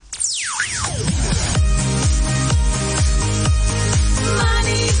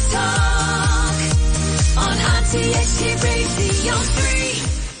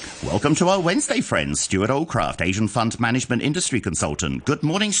Welcome to our Wednesday friends, Stewart Aldcroft, Asian Fund Management Industry Consultant. Good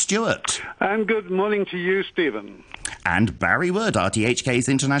morning, Stewart. And good morning to you, Stephen. And Barry Wood, RTHK's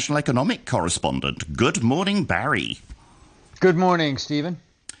International Economic Correspondent. Good morning, Barry. Good morning, Stephen.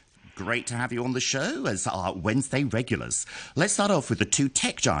 Great to have you on the show as our Wednesday regulars. Let's start off with the two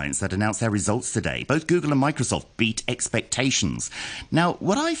tech giants that announced their results today. Both Google and Microsoft beat expectations. Now,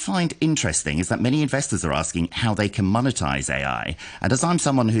 what I find interesting is that many investors are asking how they can monetize AI. And as I'm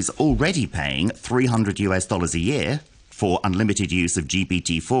someone who's already paying $300 a year for unlimited use of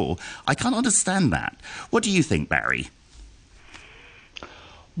GPT-4, I can't understand that. What do you think, Barry?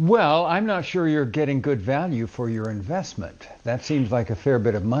 Well, I'm not sure you're getting good value for your investment. That seems like a fair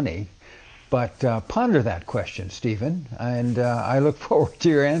bit of money. But ponder that question, Stephen, and I look forward to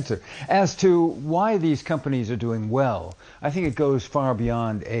your answer. As to why these companies are doing well, I think it goes far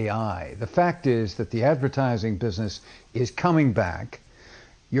beyond AI. The fact is that the advertising business is coming back.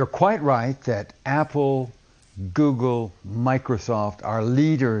 You're quite right that Apple, Google, Microsoft are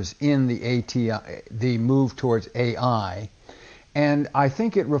leaders in the move towards AI. And I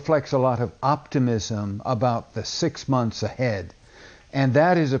think it reflects a lot of optimism about the 6 months ahead. And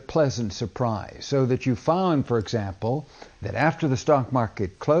that is a pleasant surprise. So that you found, for example, that after the stock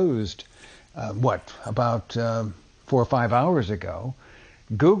market closed, about 4 or 5 hours ago,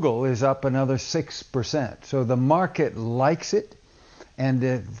 Google is up another 6%. So the market likes it.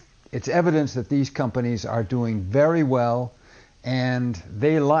 And it's evidence that these companies are doing very well. And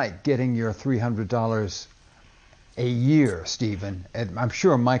they like getting your $300 a year, Stephen. And I'm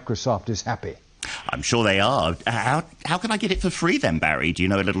sure Microsoft is happy. I'm sure they are. How can I get it for free then, Barry? Do you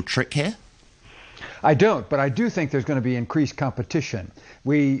know a little trick here? I don't, but I do think there's going to be increased competition.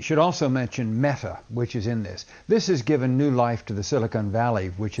 We should also mention Meta, which is in this. This has given new life to the Silicon Valley,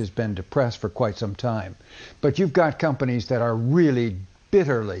 which has been depressed for quite some time. But you've got companies that are really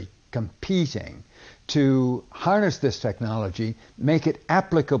bitterly competing to harness this technology, make it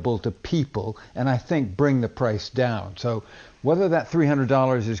applicable to people, and I think bring the price down. So whether that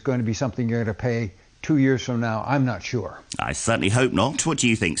 $300 is going to be something you're going to pay 2 years from now, I'm not sure. I certainly hope not. What do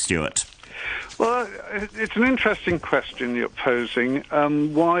you think, Stewart? Well, it's an interesting question you're posing.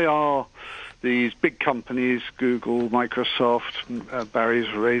 Why are these big companies, Google, Microsoft, Barry's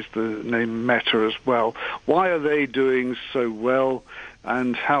raised the name Meta as well, why are they doing so well?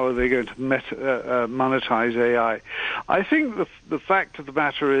 And how are they going to monetize AI? I think the fact of the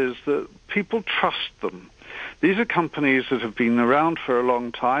matter is that people trust them. These are companies that have been around for a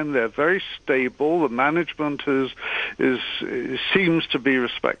long time. They're very stable. The management seems to be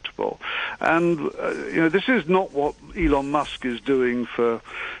respectable. And this is not what Elon Musk is doing for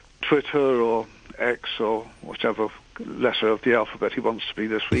Twitter or X or whatever letter of the alphabet he wants to be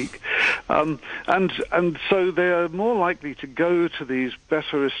this week. And so they are more likely to go to these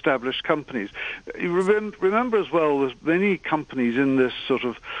better established companies. You remember as well, there's many companies in this sort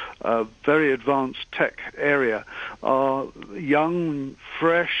of very advanced tech area are young,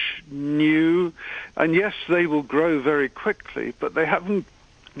 fresh, new, and yes, they will grow very quickly, but they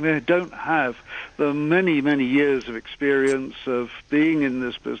don't have the many, many years of experience of being in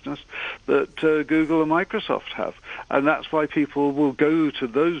this business that Google and Microsoft have. And that's why people will go to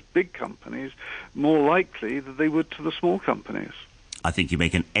those big companies more likely than they would to the small companies. I think you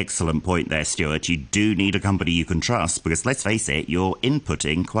make an excellent point there, Stewart. You do need a company you can trust because, let's face it, you're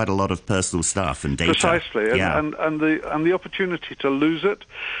inputting quite a lot of personal stuff and data. Precisely. Yeah. And the opportunity to lose it,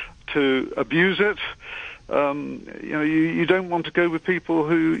 to abuse it, you don't want to go with people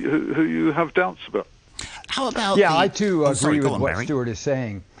who you have doubts about. How about I too agree with what Barry. Stewart is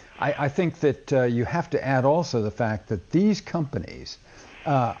saying. I think that you have to add also the fact that these companies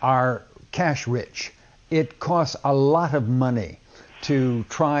are cash rich. It costs a lot of money to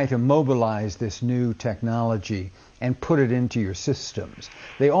try to mobilize this new technology and put it into your systems.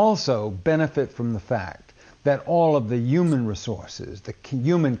 They also benefit from the fact that all of the human resources, the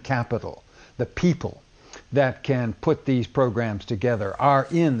human capital, the people that can put these programs together are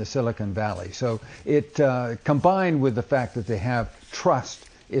in the Silicon Valley. So it combined with the fact that they have trust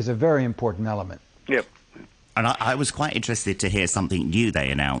is a very important element. Yep. And I was quite interested to hear something new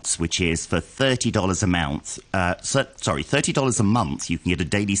they announced, which is for $30 a month. $30 a month, you can get a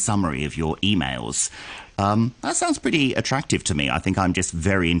daily summary of your emails. That sounds pretty attractive to me. I think I'm just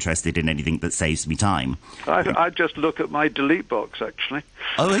very interested in anything that saves me time. I just look at my delete box, actually.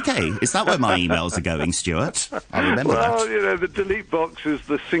 Oh, okay. Is that where my emails are going, Stewart? I remember that. Well, the delete box is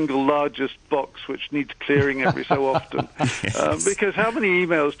the single largest box which needs clearing every so often. Yes. Because how many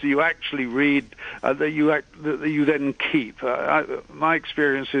emails do you actually read that you then keep? My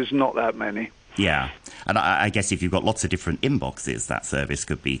experience is not that many. Yeah. And I guess if you've got lots of different inboxes, that service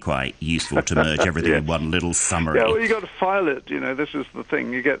could be quite useful to merge everything in one little summary. Yeah, well, you got to file it. This is the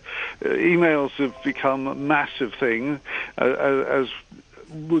thing. You get emails have become a massive thing, as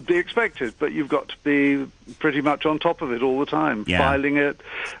would be expected, but you've got to be pretty much on top of it all the time, filing it,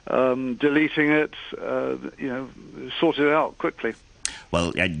 deleting it, sort it out quickly.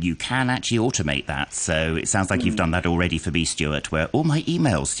 Well, you can actually automate that, so it sounds like you've done that already for me, Stewart, where all my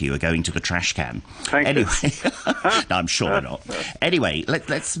emails to you are going to the trash can. Thank you. No, I'm sure not. Anyway,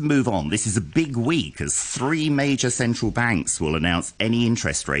 let's move on. This is a big week as 3 major central banks will announce any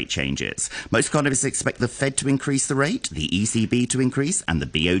interest rate changes. Most economists expect the Fed to increase the rate, the ECB to increase, and the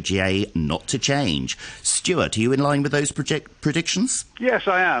BOJ not to change. Stewart, are you in line with those predictions? Yes,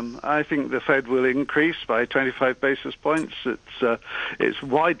 I am. I think the Fed will increase by 25 basis points. It's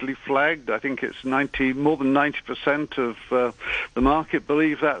widely flagged. I think it's more than 90% of the market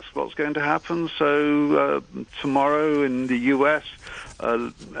believe that's what's going to happen. So tomorrow in the US,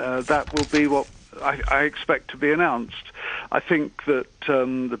 that will be what I expect to be announced. I think that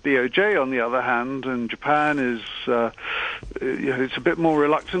the BOJ, on the other hand, in Japan is it's a bit more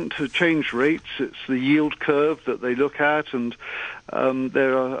reluctant to change rates. It's the yield curve that they look at, and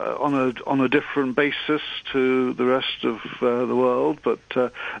they're on a different basis to the rest of the world. But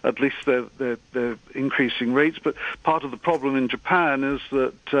at least they're increasing rates. But part of the problem in Japan is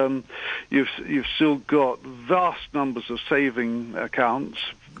that you've still got vast numbers of saving accounts,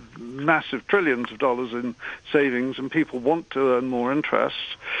 massive trillions of dollars in savings, and people want to earn more interest,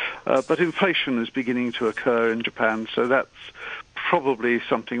 but inflation is beginning to occur in Japan, so that's probably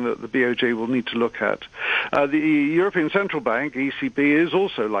something that the BOJ will need to look at. The European Central Bank, ECB, is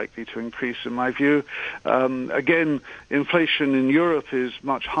also likely to increase, in my view. Again, inflation in Europe is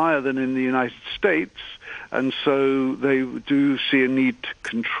much higher than in the United States, and so they do see a need to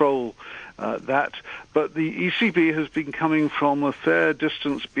control that. But the ECB has been coming from a fair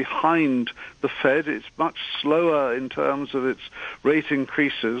distance behind the Fed. It's much slower in terms of its rate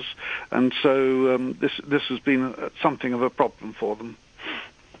increases, and so this has been something of a problem for them.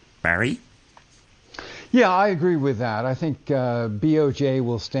 Barry? Yeah, I agree with that. I think BOJ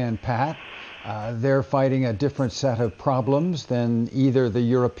will stand pat. They're fighting a different set of problems than either the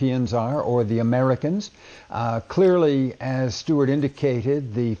Europeans are or the Americans. Clearly, as Stewart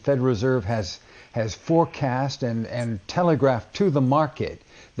indicated, the Federal Reserve has forecast and telegraphed to the market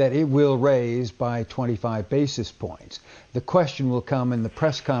that it will raise by 25 basis points. The question will come in the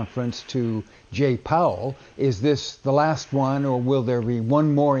press conference to Jay Powell, is this the last one, or will there be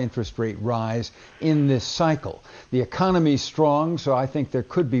one more interest rate rise in this cycle? The economy is strong, so I think there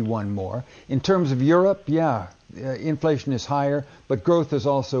could be one more. In terms of Europe, inflation is higher, but growth is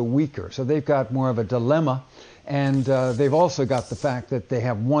also weaker. So they've got more of a dilemma. And they've also got the fact that they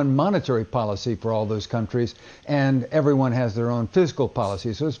have one monetary policy for all those countries, and everyone has their own fiscal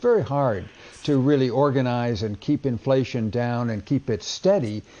policy. So it's very hard to really organize and keep inflation down and keep it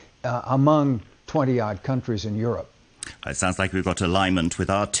steady among 20-odd countries in Europe. It sounds like we've got alignment with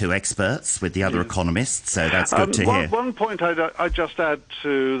our 2 experts, with the other economists, so that's good to hear. One point I'd just add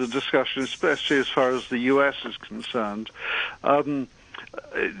to the discussion, especially as far as the US is concerned.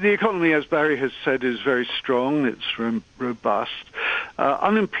 The economy, as Barry has said, is very strong. It's robust.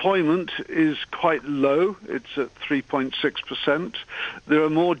 Unemployment is quite low. It's at 3.6%. There are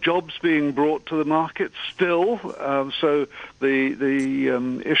more jobs being brought to the market still. So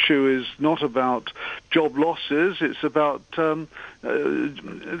the issue is not about job losses. It's about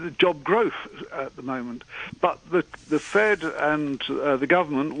job growth at the moment. But the Fed and the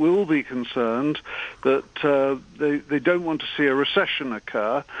government will be concerned that they don't want to see a recession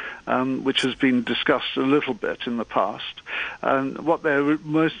occur, which has been discussed a little bit in the past. And what they're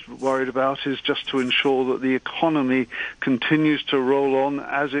most worried about is just to ensure that the economy continues to roll on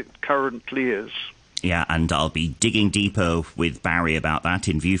as it currently is. Yeah, and I'll be digging deeper with Barry about that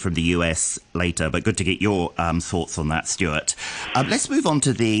in View from the US later, but good to get your thoughts on that, Stewart. Let's move on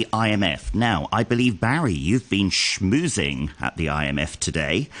to the IMF. Now, I believe, Barry, you've been schmoozing at the IMF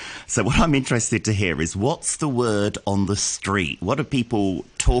today. So what I'm interested to hear is, what's the word on the street? What are people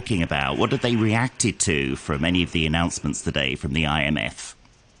talking about? What have they reacted to from any of the announcements today from the IMF?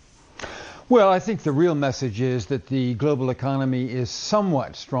 Well, I think the real message is that the global economy is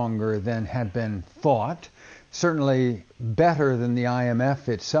somewhat stronger than had been thought, certainly better than the IMF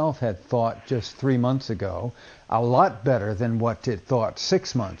itself had thought just 3 months ago, a lot better than what it thought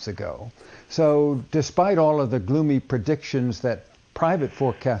 6 months ago. So despite all of the gloomy predictions that private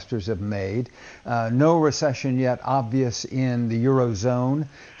forecasters have made, no recession yet obvious in the Eurozone,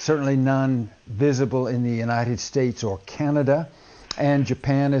 certainly none visible in the United States or Canada. and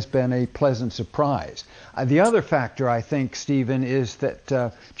Japan has been a pleasant surprise. The other factor, I think, Stephen, is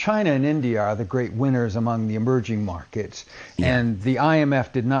that China and India are the great winners among the emerging markets, and the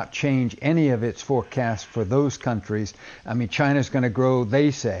IMF did not change any of its forecasts for those countries. I mean, China's going to grow,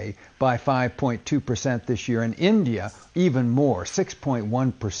 they say, by 5.2% this year, and India even more,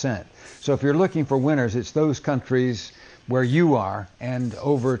 6.1%. So if you're looking for winners, it's those countries where you are and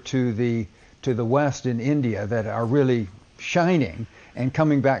over to the west in India that are really shining and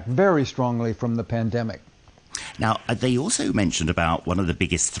coming back very strongly from the pandemic. Now, they also mentioned about one of the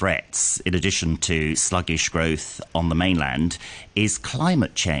biggest threats, in addition to sluggish growth on the mainland, is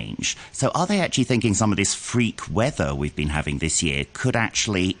climate change. So are they actually thinking some of this freak weather we've been having this year could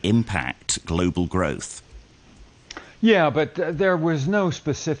actually impact global growth? Yeah, but there was no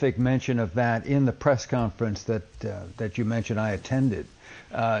specific mention of that in the press conference that you mentioned I attended.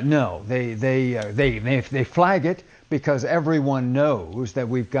 No, they flag it because everyone knows that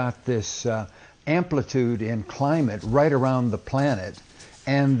we've got this amplitude in climate right around the planet,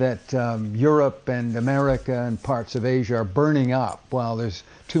 and that Europe and America and parts of Asia are burning up while there's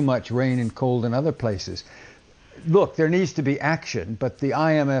too much rain and cold in other places. Look, there needs to be action, but the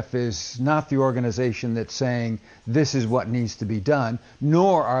IMF is not the organization that's saying this is what needs to be done,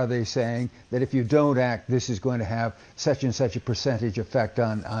 nor are they saying that if you don't act, this is going to have such and such a percentage effect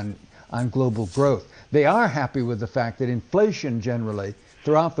on global growth. They are happy with the fact that inflation generally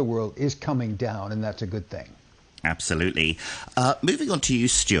throughout the world is coming down, and that's a good thing. Absolutely. Moving on to you,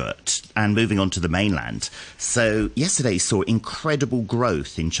 Stewart, and moving on to the mainland. So yesterday saw incredible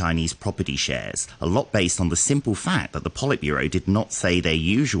growth in Chinese property shares, a lot based on the simple fact that the Politburo did not say their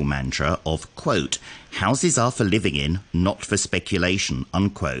usual mantra of, quote, houses are for living in, not for speculation,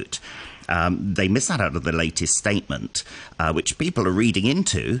 unquote. They missed that out of the latest statement, which people are reading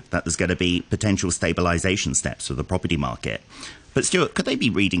into that there's going to be potential stabilisation steps for the property market. But Stewart, could they be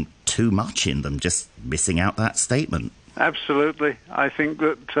reading too much in them, just missing out that statement? Absolutely. I think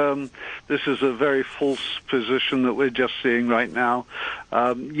that this is a very false position that we're just seeing right now.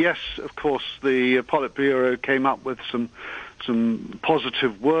 Yes, of course, the Politburo came up with some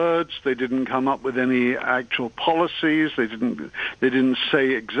positive words. They didn't come up with any actual policies. They didn't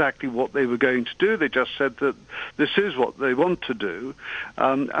say exactly what they were going to do. They just said that this is what they want to do.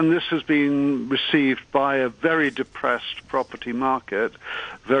 And this has been received by a very depressed property market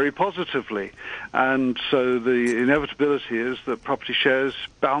very positively. And so the inevitability is that property shares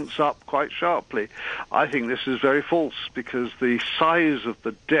bounce up quite sharply. I think this is very false because the size of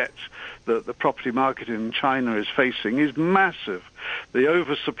the debt that the property market in China is facing is massive. The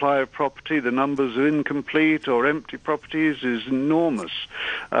oversupply of property, the numbers of incomplete or empty properties is enormous.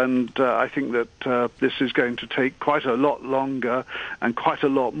 And I think that this is going to take quite a lot longer and quite a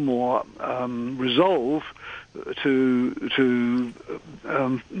lot more resolve to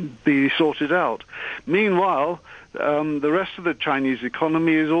be sorted out. Meanwhile, the rest of the Chinese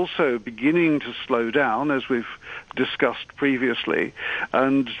economy is also beginning to slow down, as we've discussed previously,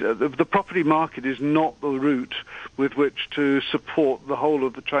 and the property market is not the route with which to support the whole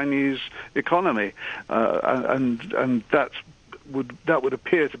of the Chinese economy, and that would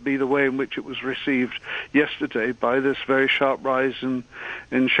appear to be the way in which it was received yesterday by this very sharp rise in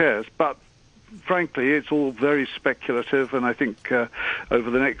shares. But frankly, it's all very speculative, and I think over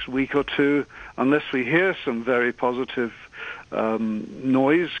the next week or two, unless we hear some very positive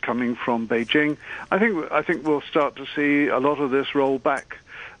noise coming from Beijing, I think we'll start to see a lot of this roll back,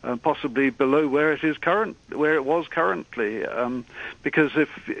 possibly below where it was currently, because if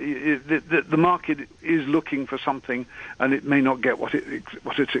the market is looking for something, and it may not get what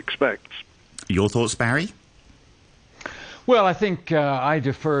it expects. Your thoughts, Barry? Well, I think I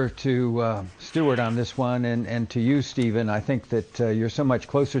defer to Stewart on this one, and to you, Stephen. I think that you're so much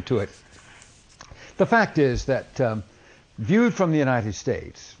closer to it. The fact is that viewed from the United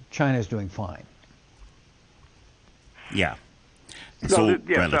States, China is doing fine. Yeah. It's all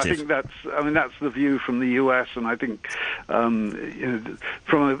relative. I think that's the view from the U.S., and I think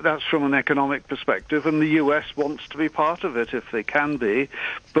that's from an economic perspective, and the U.S. wants to be part of it if they can be,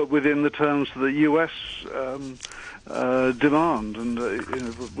 but within the terms of the U.S. Demand, and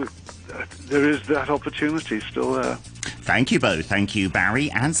there is that opportunity still there. Thank you both. Thank you,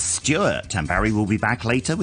 Barry and Stewart. And Barry will be back later